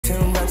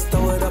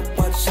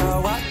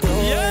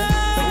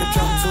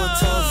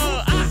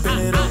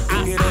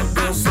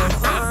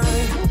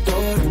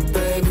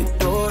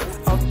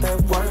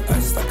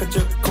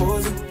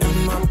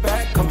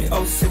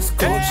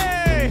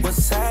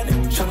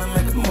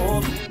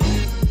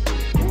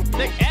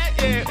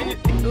yeah. When you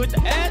with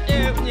the ass,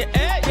 yeah. When you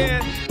ass,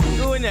 yeah.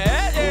 Doing the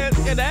ass, yeah.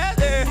 Get the ass,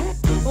 yeah.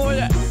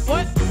 What?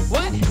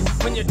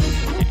 When you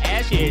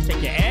ass, yeah.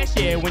 Shake your ass,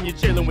 yeah. When you're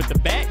chilling with the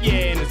bat,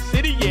 yeah. In the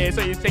city, yeah.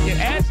 So you shake your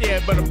ass, yeah.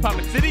 But I'm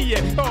popping city,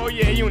 yeah. Oh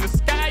yeah, you in the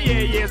sky, yeah.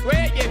 Yeah, it's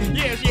wet, yeah.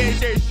 Yes, yeah.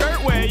 Your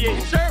shirt wear, yeah.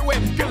 Your shirt wear.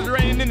 Cause it's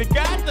raining in the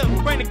Gotham,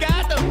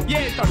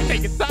 yeah. Start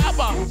taking top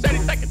off, steady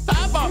taking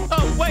top off.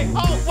 Oh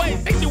wait,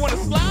 think you wanna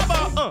slob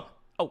off?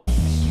 Oh.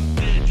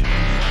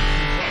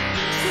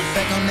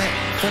 Back on that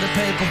for the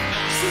paper.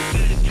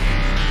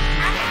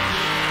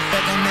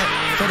 Back on that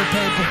for the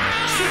paper.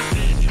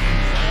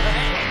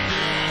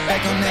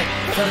 Back on that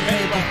for the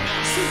paper.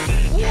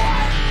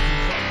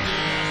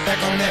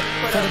 Back on that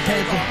for the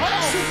paper.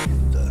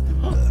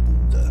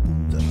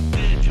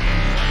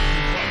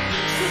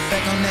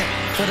 Back on that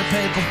for the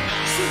paper.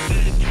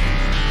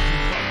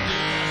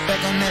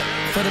 Back on that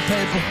for the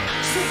paper.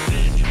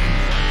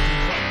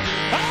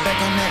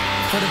 Back on that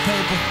for the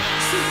paper.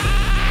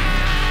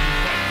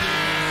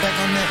 Back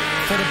on that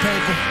for the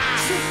paper.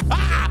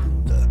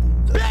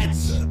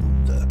 Bitch!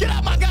 Get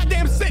out my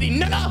goddamn city,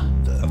 nigga!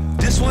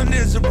 This one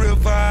is a real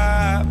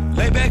vibe.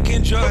 Lay back,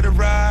 enjoy the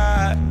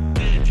ride.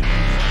 Lay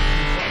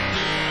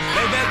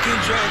back,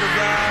 enjoy the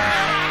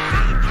ride.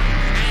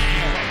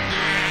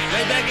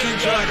 Lay back,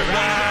 enjoy the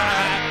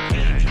ride.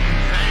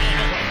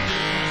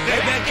 Lay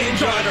back,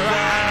 enjoy the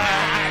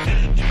ride.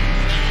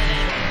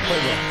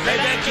 Lay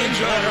back,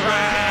 enjoy the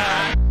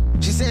ride.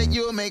 She said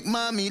you'll make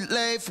mommy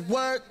late for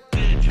work.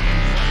 You'll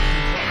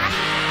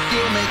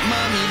make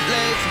mommy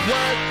late for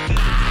work.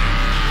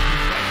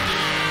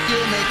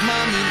 You'll make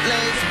mommy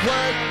late for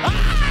work.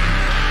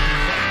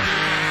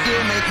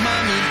 You'll make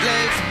mommy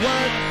late for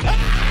work.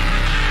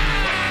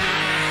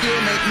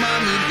 You'll make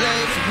mommy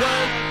late for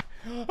work.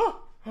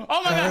 Oh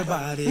my God!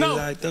 Everybody No,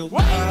 like the wait.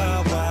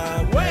 Wild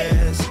Wild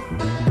West.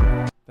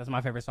 That's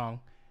my favorite song.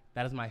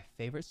 That is my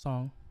favorite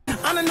song.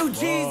 I'm the new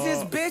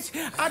Jesus, bitch.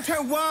 I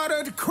turn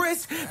water to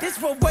Chris. This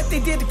for what they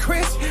did to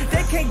Chris.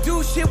 They can't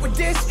do shit with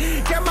this.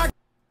 Got my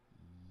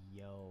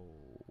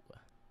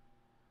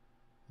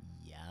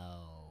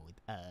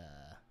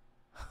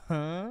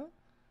Huh?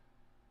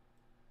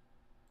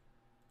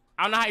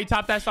 I don't know how you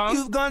top that song.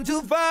 You've gone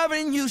too far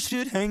and you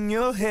should hang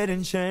your head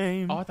in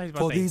shame. Oh, I thought you were about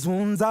For to say- these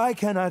wounds I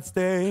cannot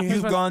stay.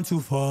 You've gone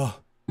too far.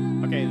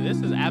 Okay,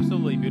 this is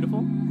absolutely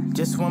beautiful.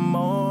 just one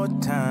more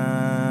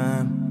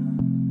time.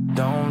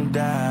 Don't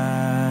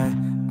die,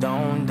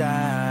 don't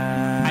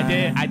die. I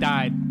did. I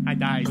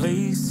died.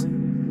 Please.